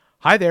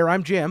Hi there,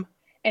 I'm Jim.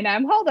 And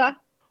I'm Hulda.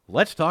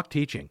 Let's talk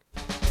teaching.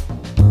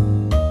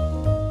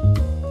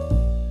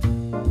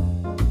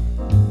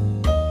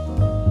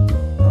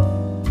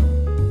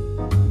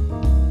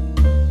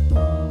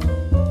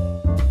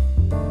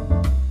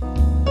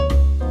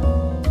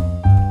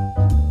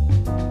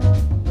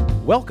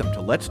 Welcome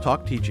to Let's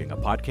Talk Teaching, a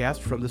podcast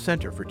from the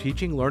Center for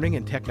Teaching, Learning,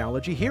 and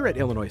Technology here at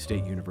Illinois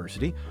State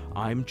University.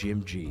 I'm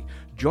Jim G.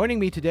 Joining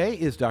me today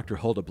is Dr.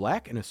 Hulda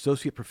Black, an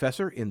associate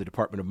professor in the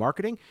Department of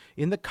Marketing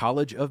in the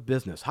College of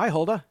Business. Hi,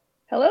 Hulda.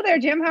 Hello there,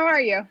 Jim. How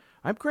are you?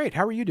 I'm great.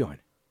 How are you doing?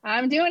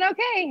 I'm doing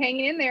okay.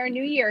 Hanging in there.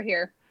 New year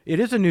here. It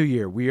is a new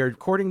year. We are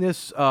recording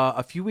this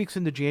a few weeks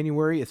into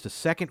January. It's the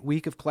second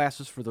week of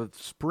classes for the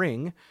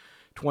spring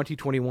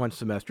 2021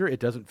 semester. It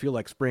doesn't feel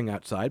like spring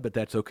outside, but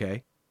that's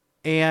okay.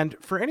 And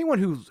for anyone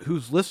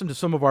who's listened to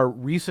some of our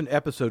recent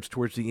episodes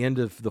towards the end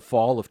of the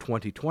fall of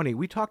 2020,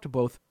 we talked to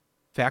both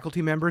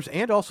faculty members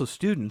and also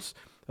students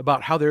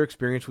about how their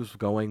experience was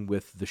going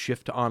with the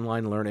shift to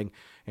online learning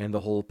and the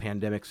whole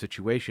pandemic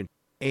situation.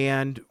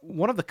 And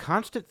one of the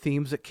constant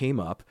themes that came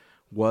up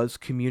was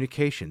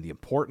communication, the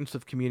importance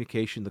of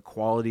communication, the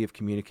quality of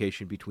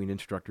communication between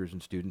instructors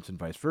and students and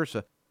vice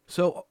versa.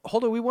 So,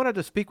 Hulda, we wanted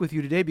to speak with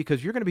you today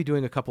because you're going to be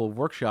doing a couple of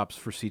workshops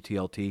for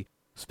CTLT,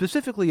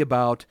 specifically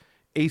about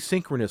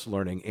asynchronous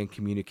learning and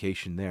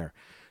communication there.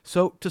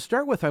 So to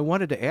start with, I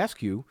wanted to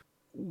ask you,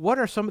 what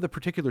are some of the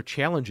particular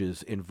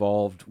challenges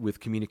involved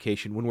with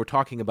communication when we're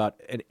talking about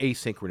an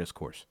asynchronous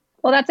course?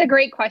 Well, that's a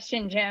great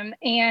question, Jim.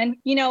 And,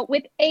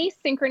 with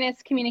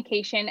asynchronous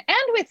communication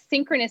and with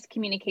synchronous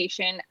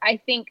communication, I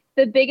think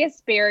the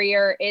biggest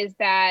barrier is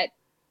that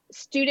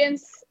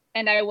students,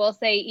 and I will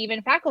say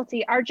even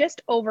faculty, are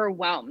just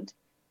overwhelmed.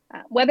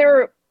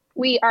 Whether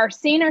we are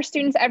seeing our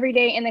students every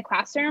day in the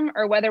classroom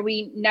or whether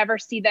we never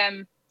see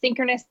them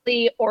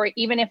synchronously, or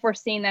even if we're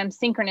seeing them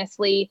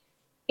synchronously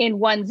in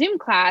one Zoom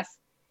class,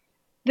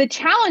 the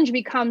challenge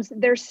becomes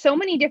there's so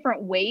many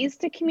different ways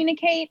to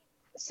communicate.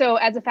 So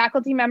as a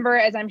faculty member,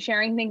 as I'm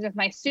sharing things with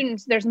my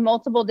students, there's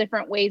multiple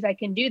different ways I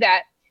can do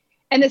that.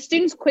 And the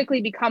students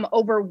quickly become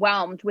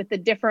overwhelmed with the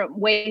different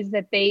ways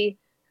that they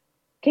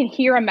can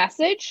hear a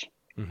message.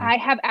 Mm-hmm. I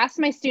have asked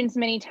my students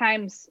many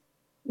times,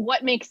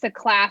 what makes the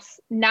class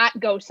not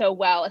go so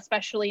well,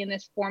 especially in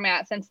this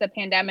format since the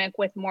pandemic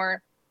with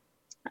more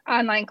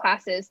online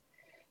classes?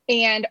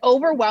 And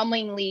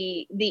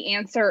overwhelmingly, the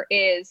answer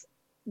is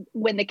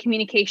when the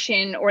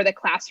communication or the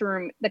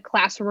classroom,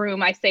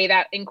 I say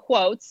that in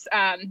quotes,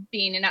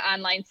 being in an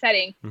online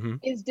setting, mm-hmm.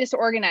 is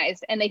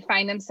disorganized and they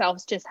find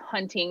themselves just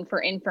hunting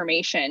for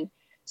information.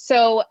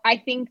 So I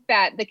think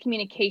that the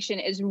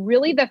communication is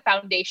really the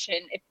foundation,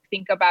 if you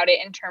think about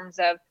it in terms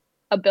of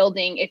a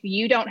building. If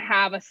you don't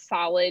have a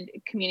solid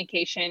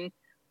communication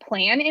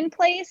plan in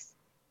place,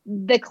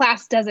 the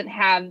class doesn't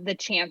have the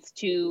chance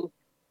to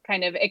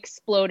kind of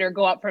explode or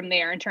go up from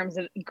there in terms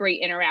of great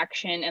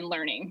interaction and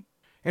learning.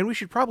 And we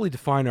should probably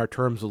define our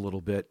terms a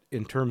little bit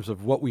in terms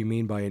of what we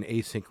mean by an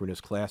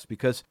asynchronous class,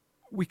 because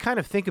we kind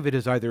of think of it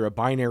as either a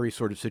binary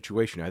sort of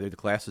situation. Either the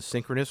class is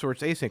synchronous or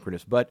it's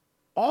asynchronous, but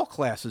all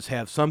classes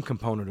have some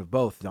component of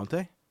both, don't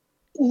they?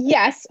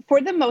 Yes, for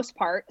the most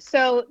part.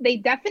 So they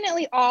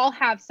definitely all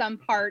have some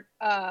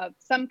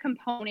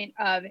component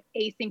of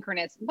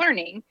asynchronous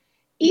learning.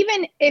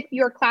 Even if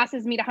your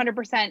classes meet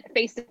 100%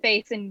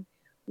 face-to-face in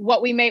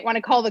what we might want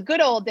to call the good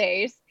old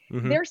days,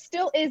 mm-hmm. there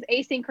still is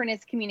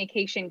asynchronous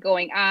communication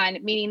going on,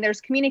 meaning there's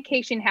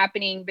communication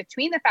happening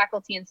between the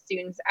faculty and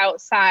students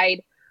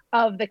outside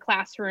of the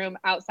classroom,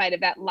 outside of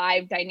that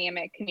live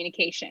dynamic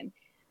communication.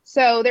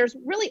 So there's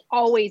really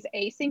always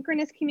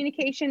asynchronous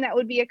communication that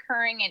would be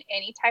occurring in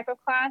any type of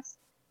class.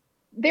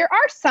 There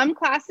are some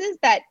classes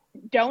that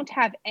don't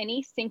have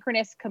any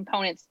synchronous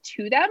components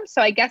to them.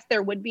 So I guess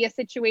there would be a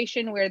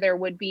situation where there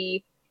would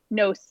be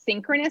no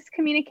synchronous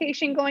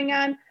communication going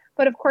on.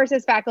 But of course,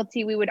 as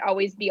faculty, we would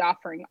always be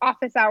offering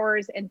office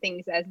hours and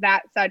things as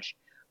that such,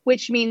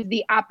 which means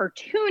the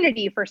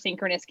opportunity for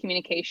synchronous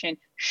communication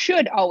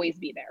should always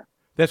be there.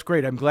 That's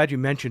great. I'm glad you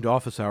mentioned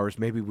office hours.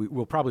 Maybe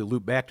we'll probably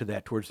loop back to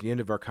that towards the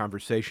end of our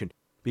conversation,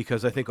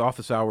 because I think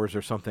office hours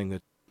are something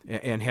that,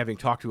 and having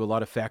talked to a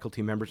lot of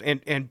faculty members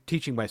and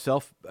teaching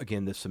myself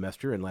again this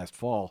semester and last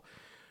fall,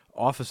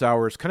 office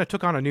hours kind of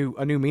took on a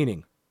new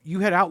meaning. You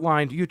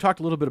talked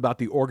a little bit about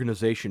the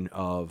organization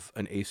of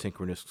an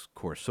asynchronous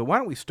course. So why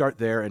don't we start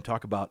there and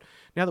talk about,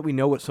 now that we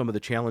know what some of the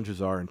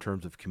challenges are in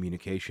terms of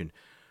communication,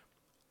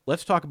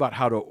 let's talk about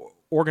how to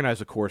organize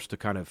a course to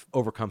kind of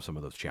overcome some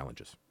of those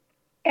challenges.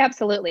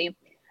 Absolutely.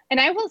 And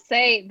I will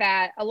say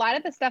that a lot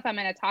of the stuff I'm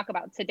going to talk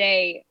about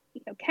today,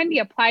 can be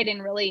applied in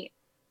really,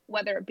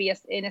 whether it be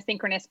in a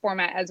synchronous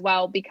format as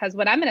well, because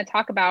what I'm going to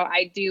talk about,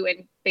 I do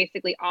in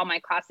basically all my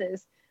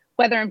classes,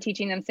 whether I'm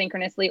teaching them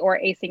synchronously or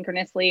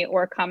asynchronously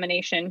or a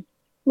combination.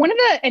 One of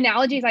the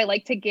analogies I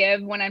like to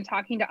give when I'm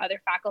talking to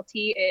other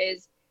faculty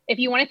is, if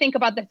you want to think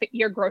about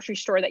your grocery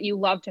store that you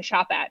love to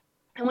shop at,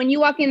 and when you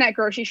walk in that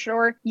grocery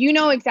store, you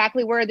know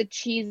exactly where the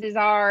cheeses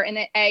are and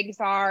the eggs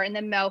are and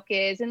the milk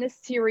is and the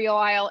cereal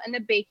aisle and the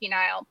baking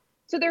aisle.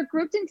 So they're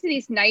grouped into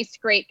these nice,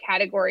 great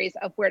categories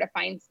of where to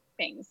find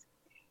things.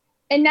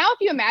 And now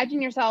if you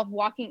imagine yourself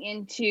walking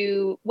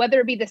into, whether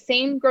it be the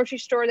same grocery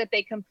store that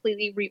they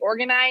completely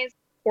reorganized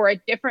or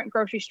a different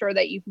grocery store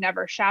that you've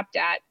never shopped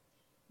at,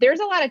 there's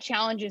a lot of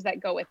challenges that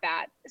go with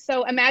that.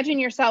 So imagine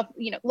yourself,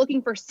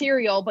 looking for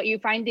cereal, but you're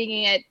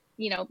finding it,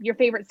 your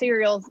favorite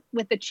cereals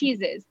with the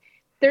cheeses.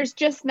 There's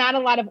just not a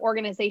lot of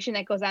organization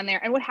that goes on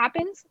there. And what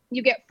happens?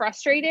 You get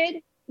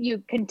frustrated.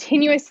 You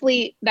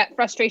continuously, that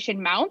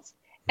frustration mounts.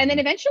 And then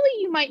eventually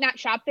you might not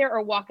shop there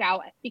or walk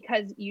out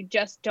because you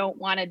just don't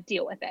want to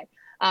deal with it.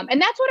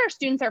 And that's what our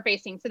students are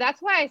facing. So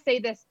that's why I say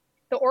this,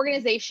 the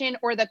organization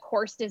or the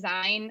course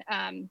design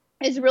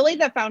is really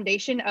the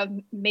foundation of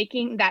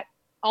making that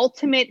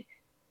ultimate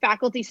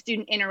faculty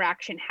student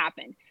interaction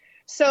happen.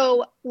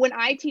 So when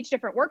I teach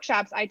different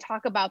workshops, I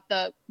talk about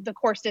the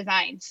course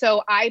design.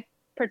 So I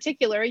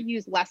particular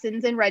use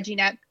Lessons in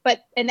ReggieNet,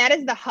 and that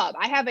is the hub.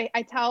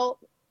 I tell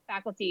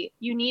faculty,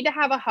 you need to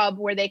have a hub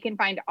where they can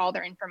find all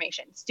their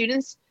information.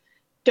 Students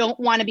don't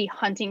want to be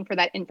hunting for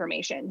that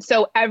information.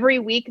 So every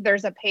week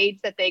there's a page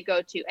that they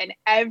go to and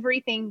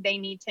everything they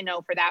need to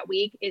know for that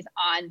week is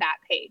on that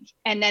page.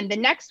 And then the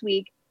next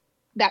week,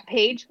 that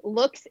page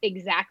looks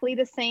exactly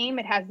the same.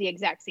 It has the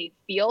exact same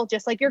feel,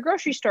 just like your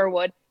grocery store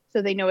would.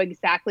 So they know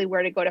exactly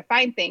where to go to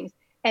find things.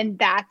 And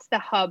that's the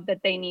hub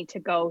that they need to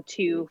go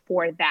to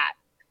for that.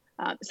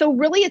 So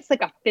really it's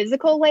like a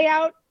physical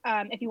layout,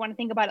 if you want to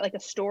think about it like a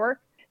store.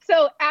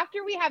 So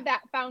after we have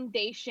that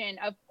foundation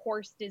of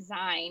course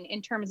design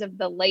in terms of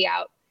the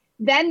layout,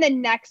 then the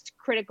next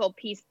critical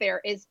piece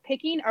there is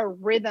picking a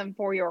rhythm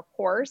for your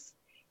course.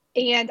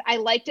 And I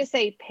like to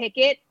say, pick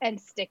it and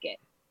stick it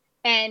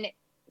and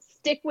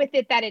stick with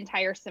it that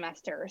entire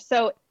semester.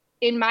 So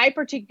in my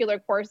particular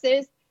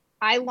courses,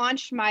 I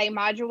launched my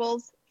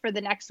modules for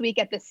the next week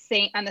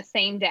on the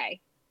same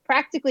day,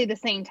 practically the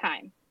same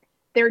time.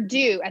 They're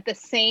due at the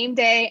same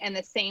day and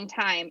the same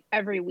time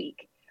every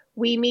week.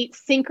 We meet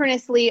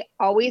synchronously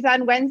always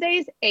on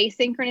Wednesdays,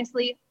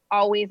 asynchronously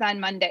always on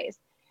Mondays.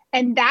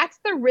 And that's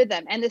the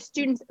rhythm. And the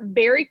students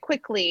very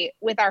quickly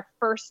with our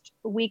first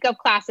week of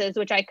classes,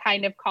 which I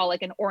kind of call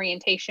like an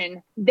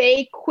orientation,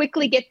 they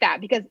quickly get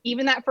that because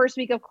even that first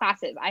week of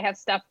classes, I have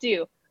stuff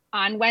due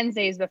on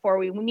Wednesdays before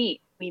we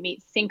meet. We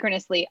meet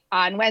synchronously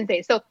on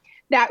Wednesdays. So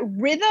that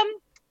rhythm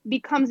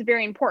becomes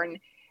very important.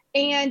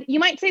 And you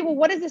might say, well,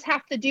 what does this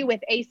have to do with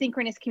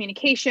asynchronous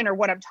communication or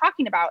what I'm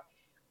talking about?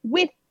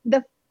 With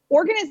the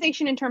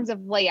organization in terms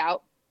of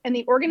layout and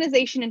the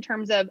organization in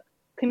terms of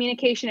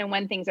communication and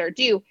when things are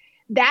due,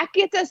 that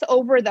gets us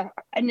over the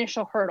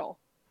initial hurdle.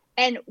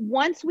 And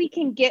once we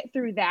can get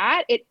through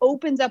that, it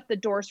opens up the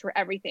doors for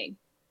everything.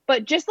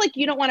 But just like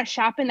you don't want to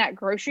shop in that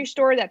grocery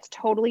store that's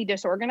totally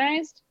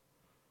disorganized,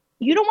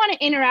 you don't want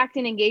to interact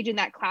and engage in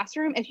that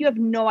classroom if you have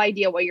no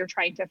idea what you're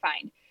trying to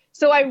find.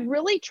 So I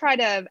really try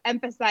to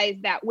emphasize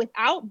that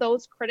without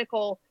those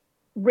critical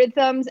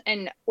rhythms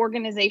and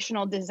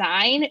organizational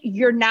design,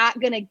 you're not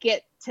going to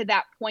get to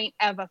that point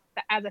as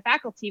a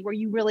faculty where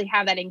you really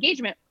have that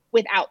engagement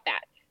without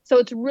that. So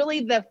it's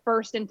really the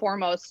first and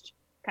foremost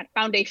kind of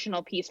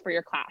foundational piece for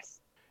your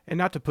class. And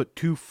not to put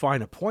too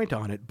fine a point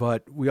on it,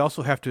 but we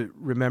also have to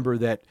remember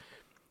that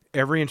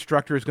every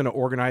instructor is going to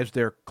organize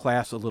their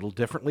class a little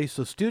differently.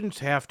 So students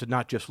have to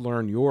not just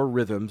learn your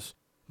rhythms,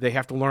 they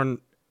have to learn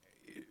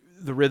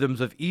the rhythms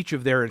of each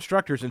of their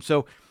instructors. And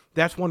so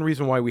that's one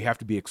reason why we have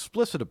to be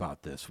explicit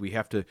about this. We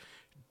have to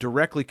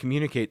directly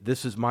communicate,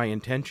 this is my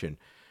intention,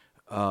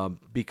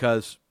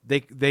 because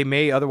they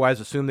may otherwise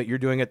assume that you're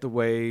doing it the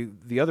way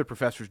the other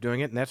professor's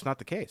doing it, and that's not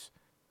the case.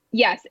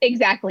 Yes,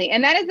 exactly.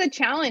 And that is a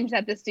challenge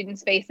that the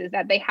students face, is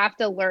that they have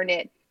to learn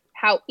it,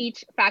 how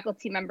each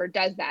faculty member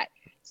does that.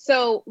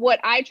 So what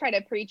I try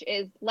to preach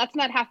is let's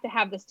not have to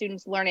have the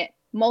students learn it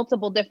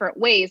multiple different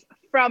ways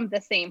from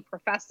the same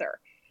professor.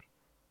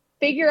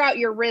 Figure out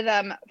your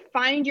rhythm,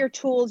 find your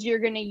tools you're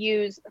going to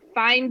use,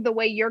 find the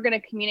way you're going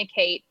to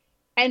communicate,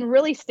 and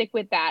really stick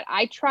with that.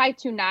 I try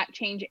to not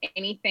change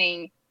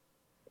anything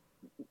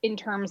in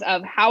terms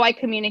of how I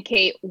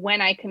communicate, when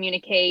I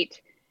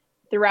communicate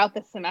throughout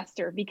the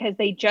semester, because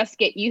they just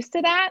get used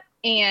to that.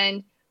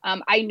 And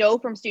I know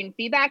from student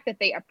feedback that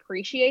they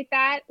appreciate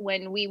that.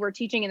 When we were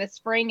teaching in the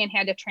spring and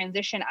had to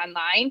transition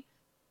online,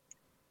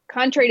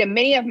 contrary to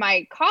many of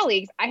my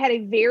colleagues, I had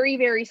a very,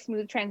 very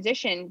smooth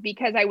transition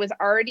because I was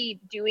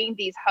already doing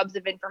these hubs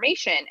of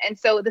information. And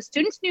so the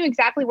students knew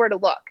exactly where to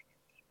look.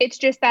 It's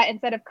just that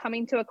instead of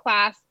coming to a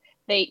class,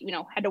 they,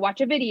 had to watch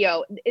a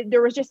video.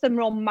 There was just some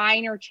real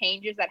minor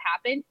changes that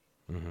happened.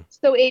 Mm-hmm.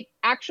 So it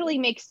actually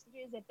makes,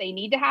 if they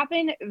need to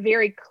happen,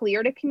 very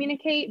clear to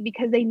communicate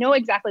because they know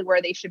exactly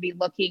where they should be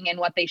looking and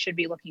what they should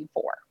be looking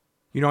for.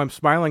 I'm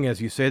smiling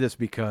as you say this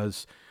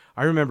because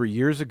I remember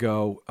years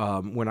ago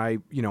when I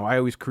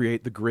always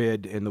create the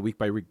grid and the week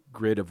by week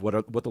grid of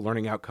what the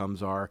learning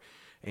outcomes are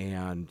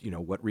and,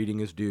 what reading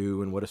is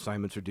due and what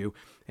assignments are due.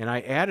 And I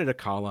added a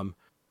column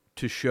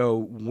to show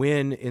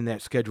when in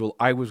that schedule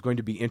I was going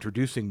to be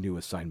introducing new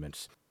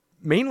assignments,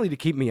 mainly to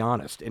keep me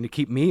honest and to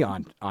keep me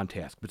on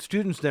task. But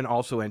students then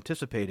also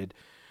anticipated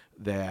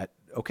that,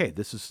 okay,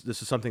 this is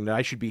something that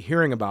I should be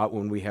hearing about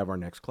when we have our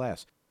next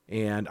class.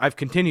 And I've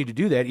continued to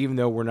do that, even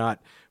though we're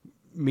not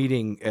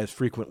meeting as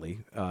frequently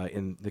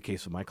in the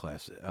case of my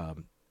class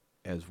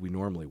as we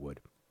normally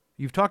would.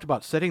 You've talked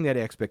about setting that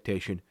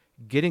expectation,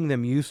 getting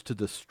them used to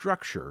the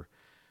structure.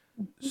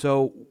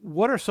 So,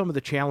 what are some of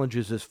the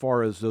challenges as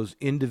far as those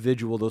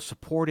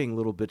supporting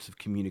little bits of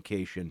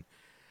communication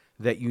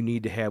that you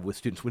need to have with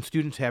students? When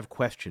students have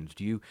questions,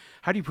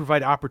 how do you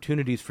provide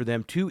opportunities for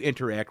them to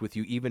interact with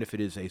you, even if it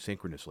is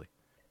asynchronously?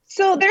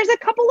 So there's a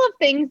couple of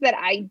things that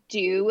I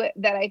do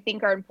that I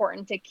think are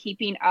important to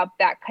keeping up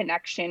that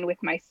connection with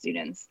my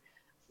students.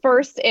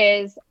 First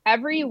is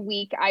every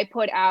week I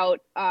put out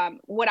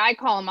what I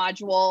call a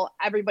module.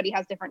 Everybody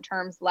has different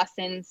terms,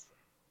 lessons.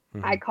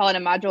 I call it a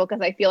module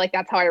because I feel like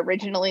that's how I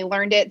originally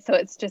learned it. So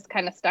it's just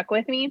kind of stuck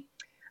with me.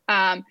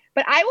 But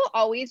I will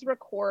always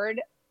record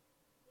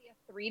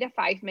a 3 to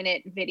 5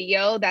 minute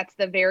video. That's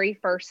the very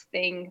first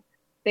thing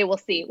they will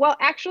see. Well,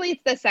 actually,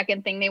 it's the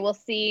second thing they will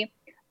see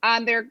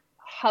on their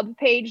hub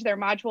page, their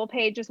module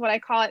page is what I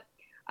call it.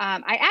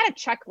 I add a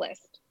checklist.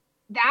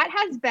 That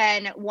has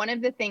been one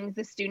of the things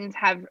the students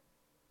have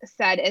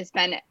said has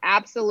been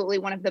absolutely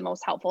one of the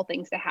most helpful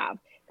things to have.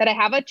 That I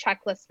have a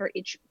checklist for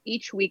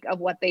each week of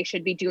what they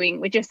should be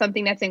doing, which is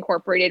something that's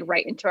incorporated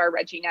right into our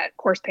ReggieNet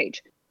course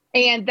page.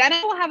 And then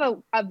I will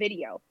have a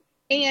video.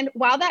 And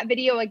while that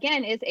video,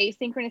 again, is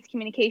asynchronous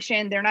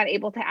communication, they're not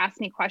able to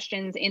ask me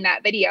questions in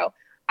that video.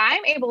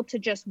 I'm able to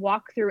just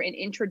walk through and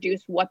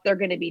introduce what they're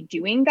going to be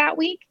doing that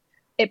week.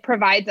 It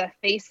provides a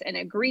face and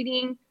a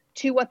greeting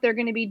to what they're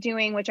going to be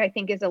doing, which I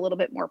think is a little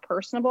bit more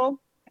personable.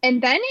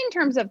 And then in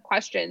terms of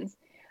questions,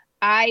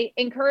 I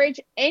encourage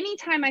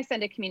anytime I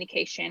send a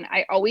communication,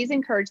 I always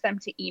encourage them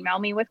to email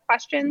me with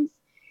questions.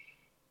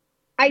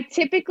 I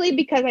typically,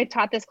 because I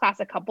taught this class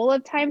a couple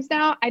of times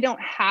now, I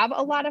don't have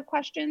a lot of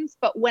questions,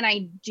 but when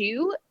I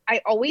do,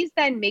 I always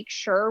then make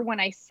sure when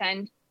I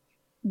send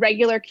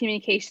regular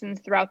communications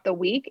throughout the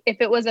week, if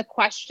it was a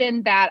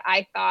question that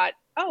I thought,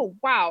 oh,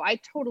 wow, I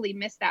totally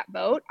missed that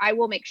boat, I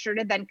will make sure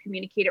to then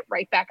communicate it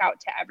right back out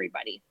to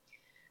everybody.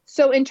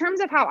 So in terms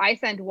of how I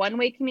send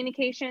one-way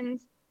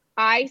communications,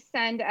 I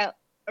send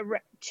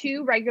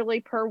 2 regularly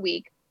per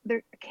week.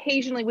 There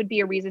occasionally would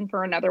be a reason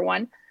for another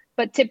one,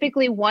 but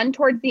typically one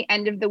towards the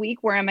end of the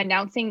week where I'm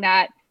announcing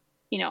that,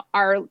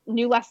 our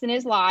new lesson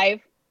is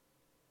live.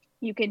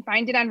 You can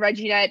find it on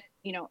ReggieNet.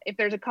 If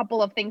there's a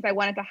couple of things I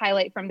wanted to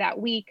highlight from that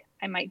week,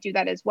 I might do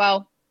that as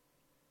well.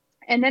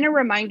 And then a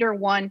reminder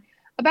one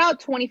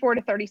about 24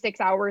 to 36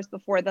 hours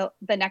before the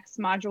next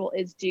module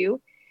is due.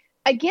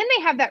 Again,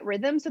 they have that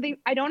rhythm, so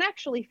I don't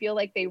actually feel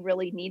like they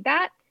really need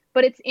that,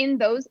 but it's in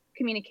those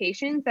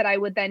communications that I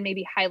would then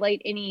maybe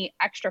highlight any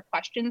extra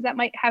questions that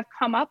might have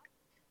come up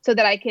so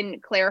that I can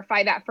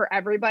clarify that for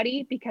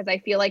everybody, because I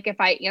feel like if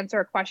I answer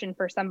a question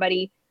for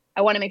somebody,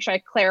 I want to make sure I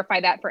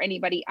clarify that for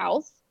anybody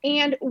else.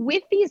 And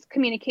with these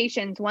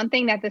communications, one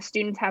thing that the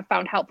students have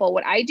found helpful,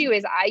 what I do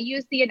is I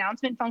use the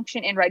announcement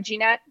function in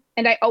ReggieNet,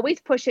 and I always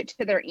push it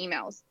to their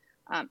emails.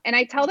 And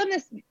I tell them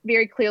this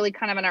very clearly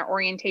kind of on our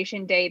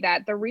orientation day,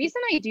 that the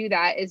reason I do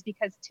that is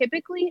because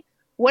typically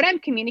what I'm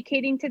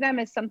communicating to them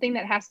is something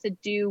that has to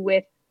do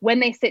with when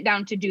they sit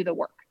down to do the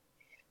work.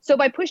 So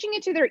by pushing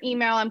it to their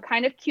email, I'm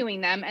kind of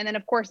cueing them. And then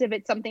of course, if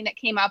it's something that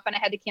came up and I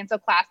had to cancel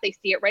class, they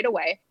see it right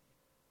away.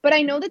 But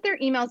I know that their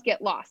emails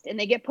get lost and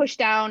they get pushed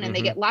down and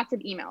they get lots of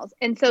emails.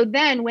 And so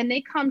then when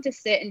they come to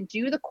sit and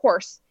do the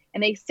course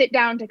and they sit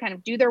down to kind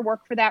of do their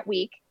work for that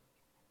week,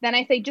 then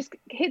I say, just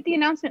hit the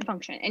announcement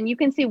function and you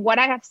can see what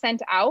I have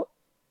sent out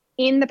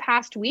in the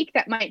past week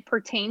that might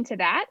pertain to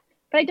that.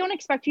 But I don't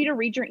expect you to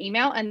read your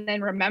email and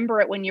then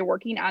remember it when you're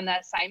working on the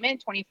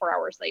assignment 24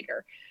 hours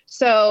later.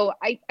 So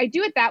I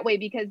do it that way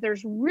because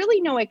there's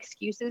really no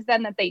excuses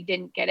then that they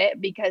didn't get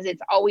it, because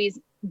it's always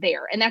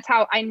there. And that's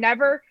how I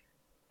never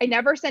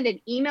send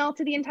an email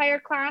to the entire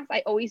class.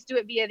 I always do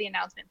it via the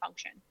announcement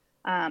function.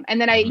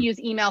 And then I use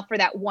email for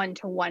that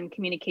one-to-one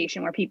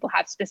communication where people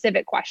have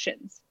specific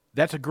questions.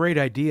 That's a great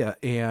idea,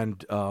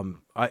 and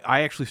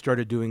I actually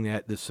started doing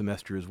that this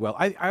semester as well.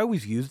 I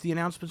always use the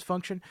announcements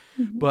function,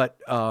 but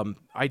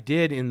I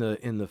did in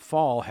the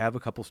fall have a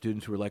couple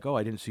students who were like, "Oh,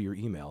 I didn't see your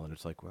email," and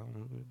it's like, well,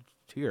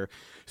 it's here.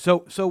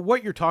 So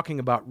what you're talking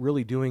about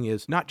really doing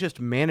is not just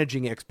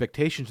managing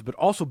expectations, but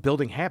also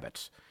building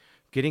habits,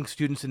 getting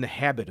students in the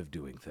habit of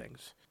doing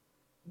things.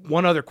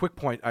 One other quick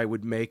point I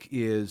would make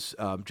is,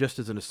 just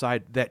as an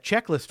aside, that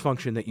checklist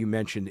function that you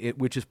mentioned,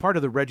 which is part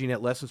of the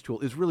ReggieNet Lessons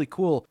tool, is really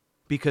cool,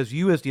 because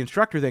you as the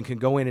instructor then can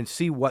go in and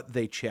see what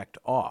they checked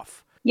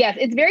off. Yes,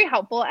 it's very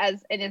helpful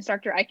as an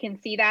instructor. I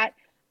can see that.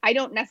 I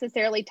don't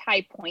necessarily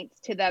tie points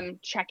to them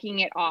checking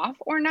it off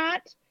or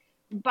not,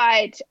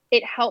 but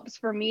it helps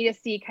for me to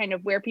see kind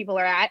of where people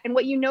are at. And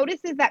what you notice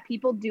is that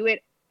people do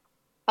it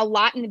a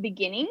lot in the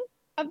beginning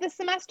of the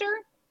semester.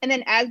 And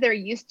then as they're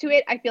used to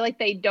it, I feel like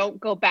they don't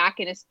go back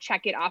and just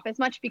check it off as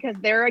much, because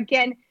they're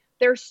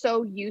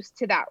so used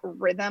to that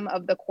rhythm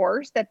of the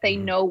course that they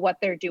know what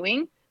they're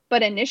doing.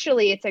 But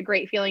initially, it's a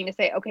great feeling to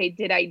say, okay,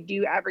 did I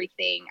do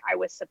everything I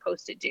was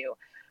supposed to do?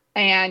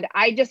 And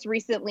I just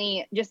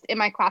recently, just in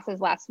my classes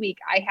last week,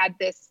 I had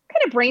this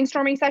kind of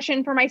brainstorming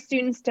session for my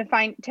students to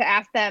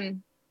ask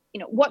them,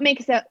 what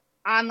makes an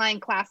online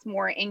class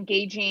more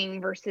engaging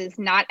versus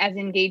not as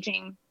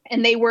engaging.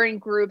 And they were in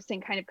groups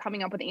and kind of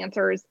coming up with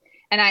answers.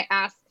 And I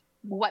asked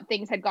what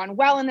things had gone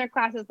well in their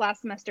classes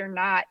last semester,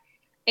 not.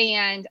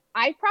 And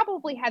I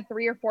probably had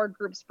 3 or 4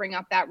 groups bring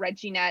up that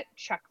ReggieNet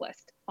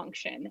checklist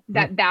function,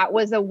 that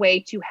was a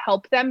way to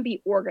help them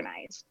be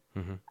organized.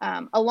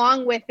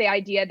 Along with the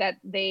idea that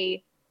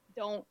they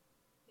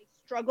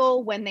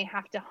struggle when they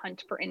have to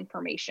hunt for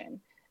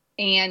information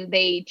and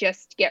they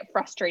just get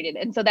frustrated.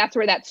 And so that's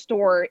where that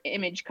store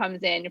image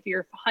comes in. If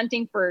you're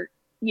hunting for,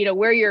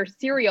 where your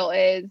cereal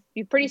is,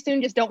 you pretty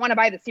soon just don't want to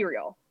buy the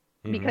cereal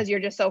because you're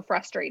just so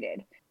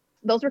frustrated.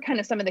 Those were kind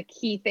of some of the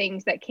key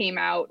things that came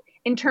out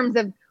in terms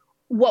of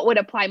what would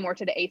apply more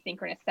to the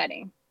asynchronous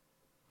setting.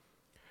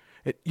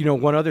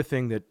 One other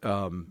thing that,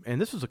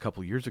 and this was a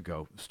couple years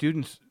ago,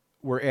 students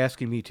were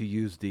asking me to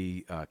use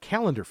the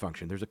calendar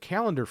function. There's a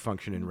calendar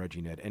function in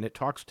ReggieNet, and it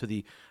talks to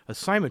the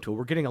assignment tool.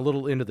 We're getting a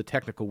little into the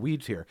technical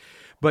weeds here,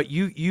 but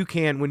you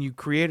can, when you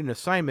create an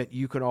assignment,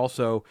 you can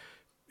also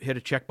hit a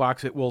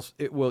checkbox.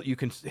 You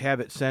can have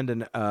it send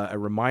a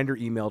reminder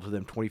email to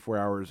them 24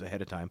 hours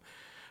ahead of time.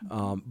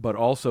 But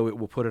also it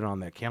will put it on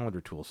that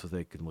calendar tool so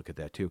they can look at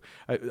that too.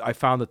 I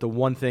found that the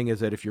one thing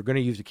is that if you're going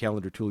to use a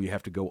calendar tool, you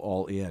have to go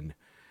all in.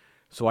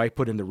 So I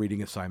put in the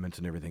reading assignments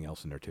and everything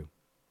else in there too.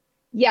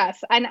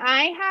 Yes. And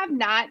I have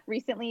not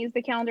recently used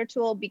the calendar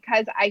tool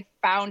because I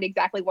found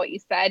exactly what you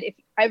said. If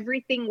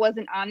everything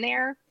wasn't on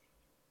there,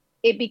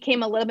 it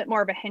became a little bit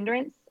more of a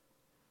hindrance.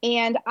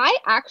 And I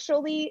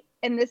actually,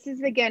 and this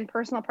is again,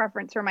 personal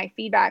preference for my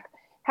feedback,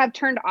 have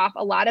turned off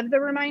a lot of the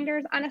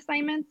reminders on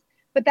assignments,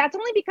 but that's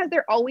only because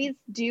they're always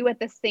due at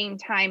the same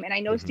time. And I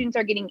know students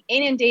are getting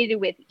inundated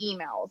with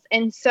emails.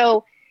 And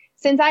so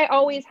since I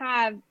always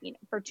have,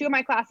 for 2 of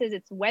my classes,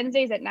 it's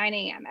Wednesdays at 9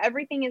 a.m.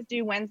 Everything is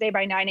due Wednesday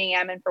by 9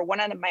 a.m. And for one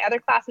of my other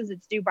classes,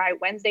 it's due by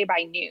Wednesday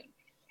by noon.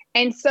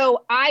 And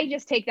so I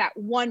just take that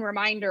one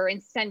reminder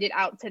and send it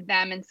out to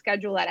them and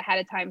schedule that ahead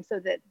of time so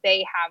that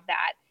they have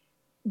that.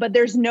 But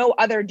there's no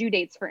other due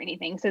dates for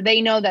anything. So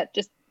they know that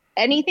just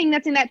anything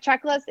that's in that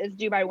checklist is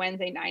due by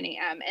Wednesday, 9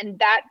 a.m. And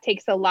that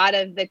takes a lot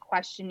of the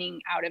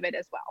questioning out of it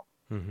as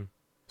well.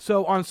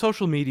 So on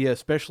social media,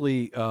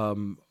 especially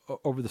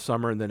over the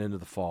summer and then into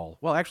the fall,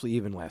 well, actually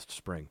even last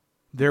spring,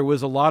 there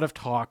was a lot of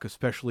talk,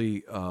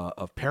 especially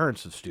of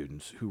parents of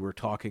students who were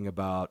talking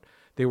about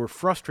they were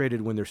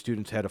frustrated when their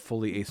students had a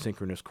fully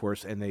asynchronous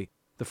course. And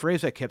the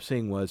phrase I kept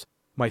saying was,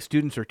 my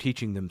students are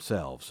teaching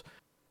themselves.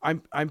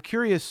 I'm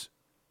curious.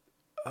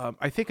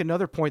 I think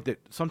another point that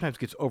sometimes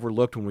gets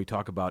overlooked when we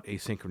talk about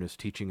asynchronous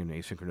teaching and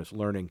asynchronous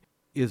learning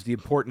is the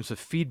importance of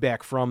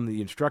feedback from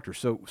the instructor.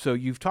 So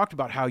you've talked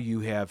about how you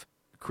have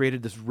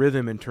created this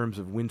rhythm in terms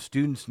of when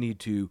students need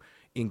to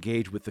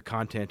engage with the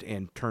content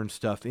and turn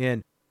stuff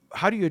in.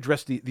 How do you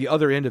address the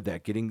other end of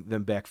that, getting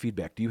them back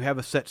feedback? Do you have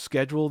a set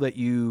schedule that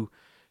you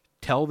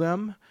tell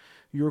them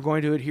you're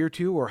going to adhere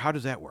to, or how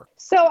does that work?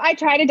 So I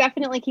try to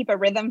definitely keep a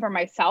rhythm for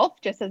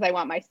myself, just as I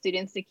want my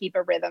students to keep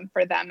a rhythm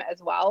for them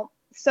as well.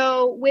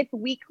 So with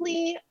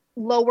weekly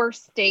lower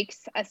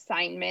stakes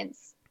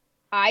assignments,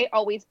 I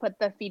always put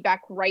the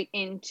feedback right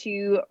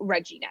into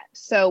ReggieNet.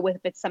 So if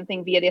it's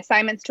something via the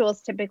assignments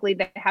tools, typically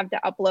they have to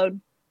upload.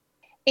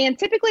 And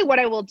typically what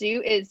I will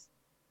do is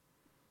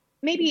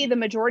maybe the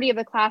majority of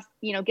the class,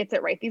 gets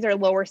it right. These are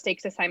lower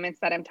stakes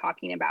assignments that I'm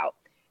talking about.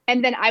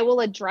 And then I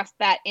will address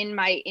that in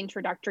my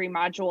introductory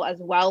module as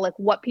well, like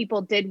what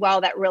people did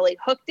well that really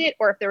hooked it,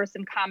 or if there were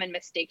some common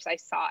mistakes I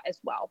saw as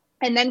well.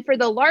 And then for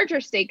the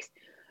larger stakes,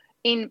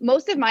 in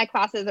most of my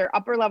classes or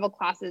upper level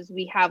classes,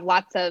 we have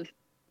lots of,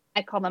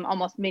 I call them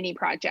almost mini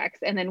projects,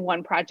 and then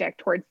one project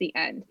towards the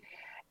end.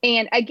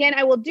 And again,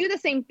 I will do the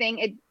same thing.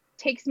 It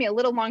takes me a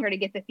little longer to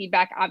get the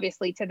feedback,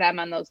 obviously, to them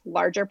on those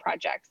larger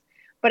projects.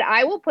 But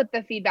I will put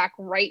the feedback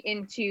right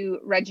into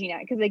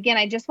ReggieNet because, again,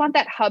 I just want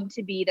that hub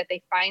to be that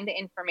they find the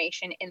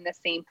information in the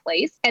same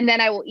place. And then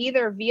I will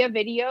either via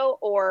video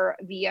or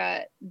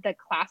via the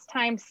class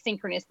time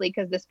synchronously,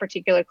 because this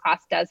particular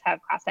class does have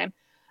class time.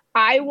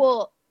 I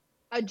will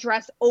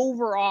address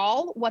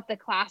overall what the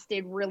class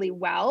did really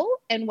well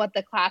and what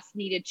the class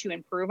needed to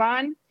improve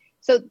on.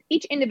 So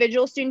each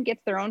individual student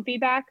gets their own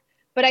feedback.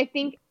 But I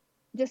think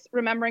just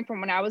remembering from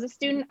when I was a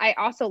student, I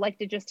also like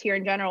to just hear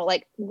in general,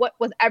 like what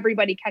was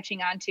everybody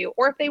catching on to?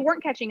 Or if they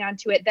weren't catching on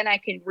to it, then I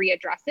can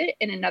readdress it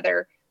in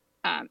another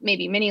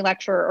maybe mini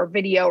lecture or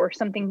video or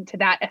something to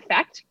that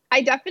effect.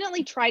 I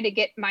definitely try to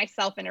get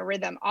myself in a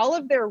rhythm. All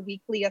of their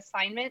weekly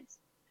assignments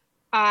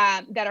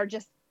that are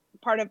just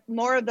part of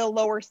more of the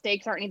lower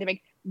stakes aren't need to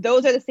make,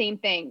 those are the same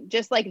thing.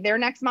 Just like their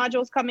next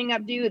module is coming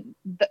up due,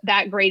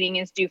 that grading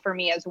is due for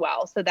me as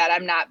well, so that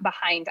I'm not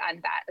behind on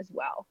that as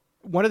well.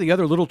 One of the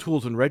other little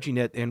tools in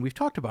ReggieNet, and we've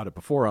talked about it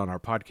before on our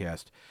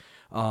podcast,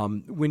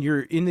 when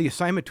you're in the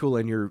assignment tool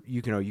and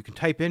you can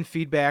type in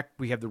feedback,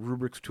 we have the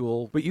rubrics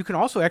tool, but you can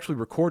also actually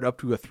record up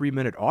to a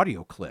 3-minute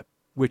audio clip.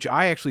 which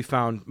I actually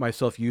found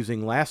myself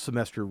using last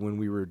semester when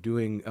we were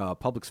doing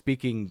public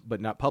speaking, but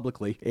not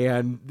publicly.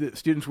 And the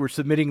students were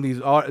submitting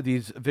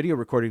these video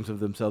recordings of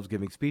themselves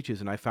giving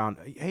speeches. And I found,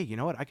 hey, you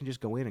know what? I can just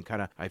go in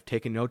and I've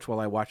taken notes while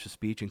I watch the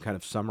speech and kind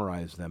of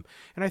summarize them.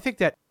 And I think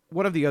that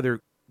one of the other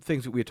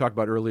things that we had talked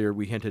about earlier,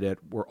 we hinted at,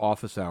 were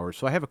office hours.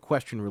 So I have a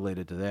question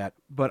related to that.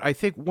 But I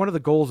think one of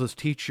the goals as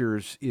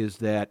teachers is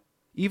that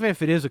even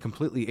if it is a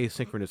completely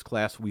asynchronous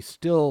class, we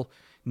still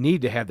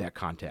need to have that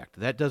contact.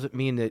 That doesn't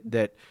mean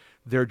that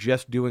they're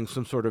just doing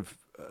some sort of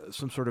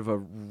a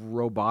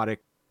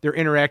robotic, they're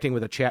interacting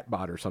with a chat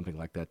bot or something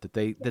like that,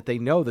 that they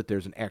know that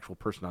there's an actual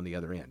person on the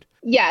other end.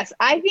 Yes,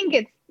 I think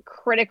it's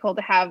critical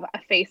to have a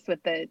face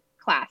with the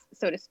class,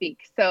 so to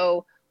speak.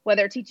 So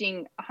whether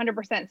teaching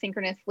 100%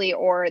 synchronously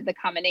or the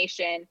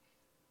combination,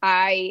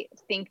 I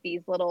think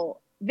these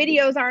little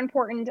videos are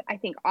important. I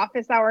think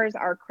office hours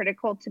are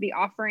critical to be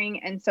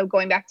offering. And so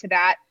going back to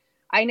that,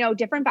 I know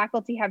different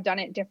faculty have done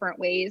it different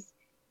ways.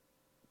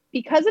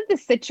 Because of the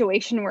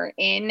situation we're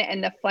in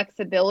and the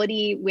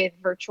flexibility with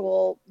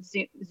virtual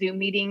Zoom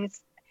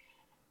meetings,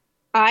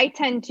 I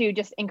tend to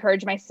just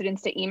encourage my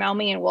students to email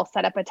me and we'll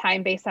set up a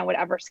time based on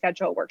whatever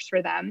schedule works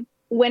for them.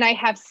 When I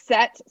have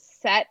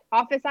set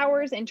office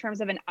hours in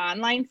terms of an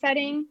online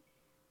setting,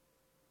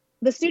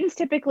 the students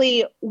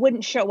typically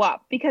wouldn't show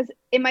up because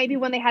it might be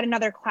when they had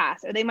another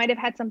class or they might have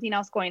had something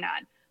else going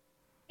on.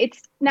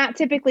 It's not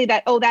typically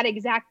that, that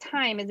exact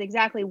time is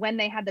exactly when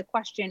they had the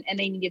question and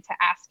they needed to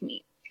ask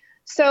me.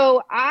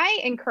 So I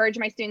encourage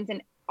my students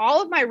in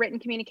all of my written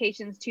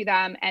communications to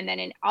them, and then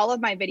in all of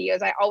my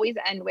videos, I always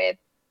end with,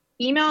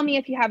 email me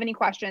if you have any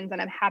questions,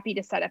 and I'm happy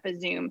to set up a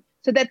Zoom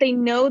so that they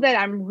know that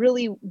I'm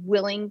really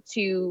willing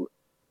to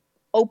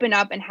open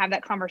up and have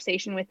that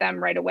conversation with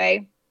them right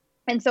away.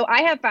 And so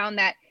I have found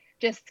that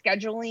just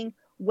scheduling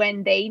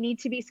when they need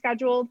to be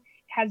scheduled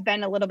has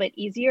been a little bit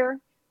easier.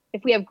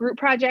 If we have group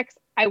projects,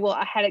 I will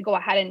go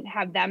ahead and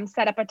have them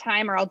set up a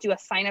time, or I'll do a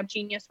Sign Up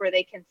Genius where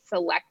they can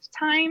select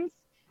times.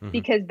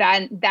 Because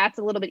then that's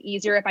a little bit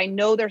easier. If I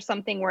know there's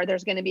something where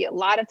there's going to be a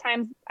lot of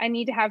times I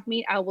need to have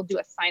meet, I will do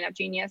a Sign Up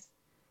Genius.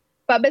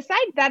 But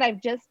besides that, I've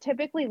just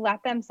typically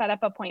let them set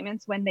up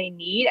appointments when they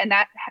need. And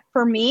that,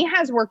 for me,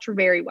 has worked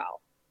very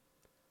well.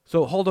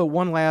 So, Hulda,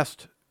 one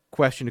last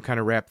question to kind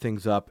of wrap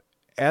things up.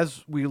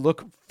 As we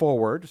look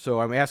forward,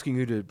 so I'm asking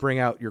you to bring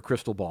out your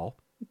crystal ball.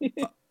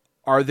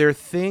 Are there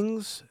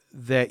things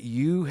that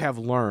you have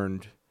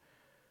learned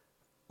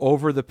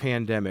over the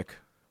pandemic?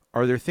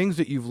 Are there things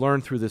that you've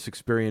learned through this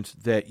experience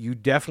that you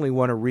definitely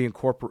want to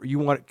reincorporate, you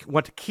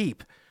want to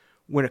keep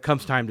when it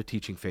comes time to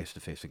teaching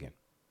face-to-face again?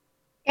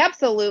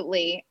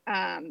 Absolutely.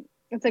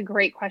 That's a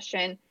great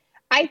question.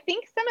 I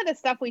think some of the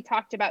stuff we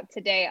talked about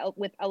today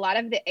with a lot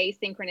of the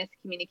asynchronous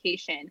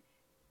communication,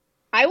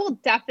 I will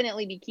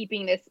definitely be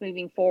keeping this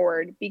moving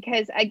forward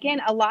because,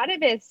 again, a lot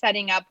of it is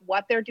setting up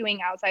what they're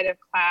doing outside of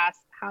class,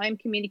 how I'm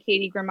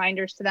communicating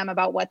reminders to them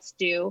about what's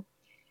due.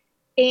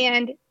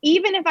 And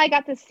even if I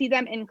got to see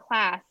them in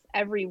class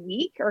every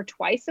week or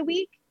twice a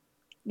week,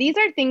 these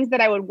are things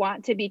that I would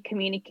want to be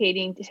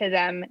communicating to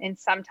them in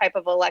some type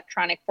of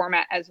electronic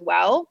format as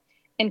well,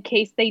 in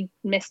case they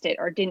missed it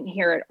or didn't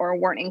hear it or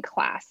weren't in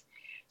class.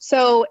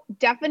 So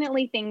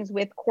definitely things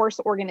with course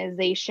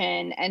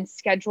organization and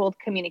scheduled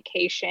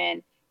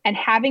communication and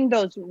having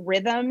those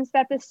rhythms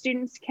that the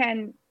students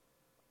can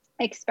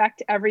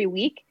expect every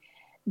week,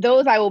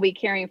 those I will be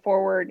carrying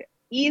forward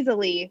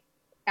easily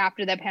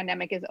after the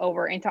pandemic is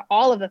over into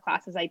all of the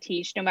classes I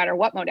teach, no matter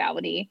what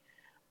modality.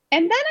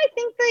 And then I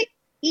think the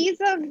ease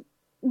of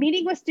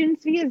meeting with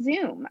students via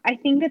Zoom. I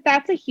think that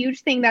that's a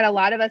huge thing that a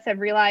lot of us have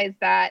realized,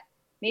 that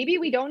maybe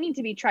we don't need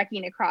to be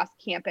trekking across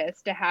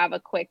campus to have a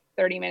quick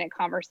 30-minute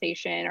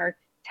conversation or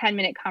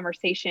 10-minute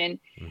conversation,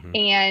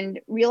 and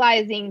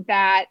realizing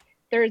that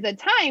there's a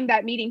time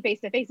that meeting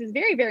face-to-face is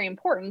very, very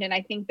important. And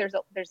I think there's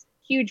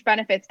huge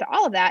benefits to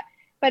all of that.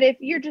 But if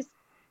you're just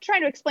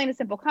trying to explain a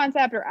simple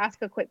concept or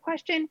ask a quick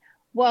question,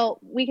 well,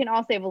 we can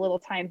all save a little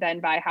time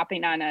then by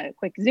hopping on a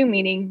quick Zoom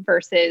meeting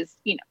versus,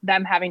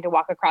 them having to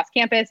walk across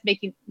campus,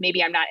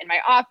 maybe I'm not in my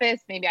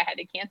office, maybe I had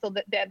to cancel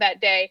that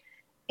day,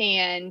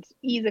 and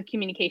ease of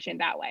communication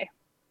that way.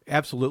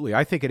 Absolutely.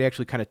 I think it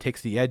actually kind of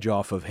takes the edge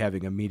off of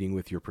having a meeting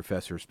with your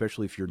professor,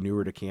 especially if you're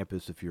newer to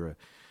campus, if you're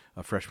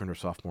a freshman or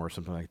sophomore or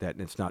something like that,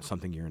 and it's not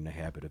something you're in the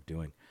habit of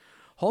doing.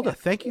 Hulda,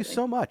 thank you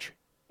so much.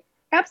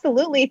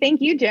 Absolutely.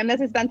 Thank you, Jim.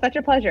 This has been such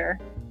a pleasure.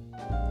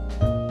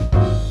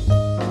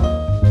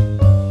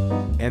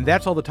 And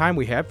that's all the time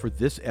we have for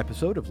this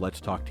episode of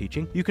Let's Talk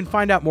Teaching. You can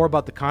find out more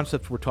about the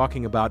concepts we're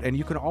talking about, and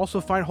you can also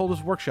find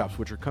Hulda's workshops,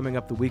 which are coming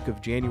up the week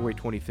of January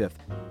 25th.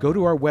 Go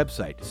to our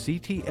website,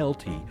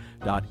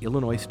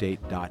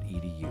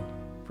 ctlt.illinoisstate.edu.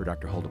 For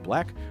Dr. Hulda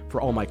Black,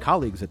 for all my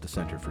colleagues at the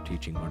Center for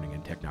Teaching, Learning,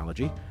 and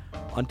Technology,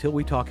 until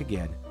we talk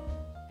again,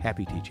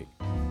 happy teaching.